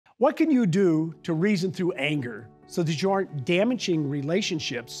What can you do to reason through anger so that you aren't damaging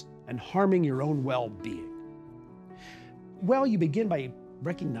relationships and harming your own well-being? Well, you begin by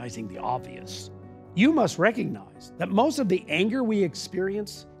recognizing the obvious. You must recognize that most of the anger we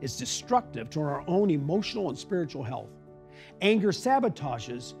experience is destructive to our own emotional and spiritual health. Anger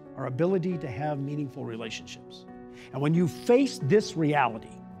sabotages our ability to have meaningful relationships. And when you face this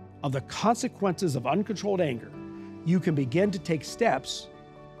reality of the consequences of uncontrolled anger, you can begin to take steps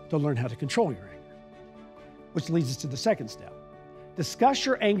to learn how to control your anger. Which leads us to the second step. Discuss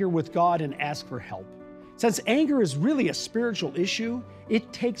your anger with God and ask for help. Since anger is really a spiritual issue,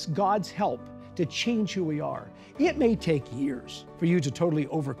 it takes God's help to change who we are. It may take years for you to totally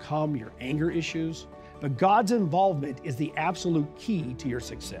overcome your anger issues, but God's involvement is the absolute key to your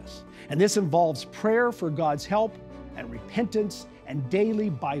success. And this involves prayer for God's help and repentance and daily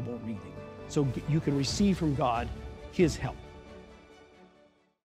Bible reading so you can receive from God His help.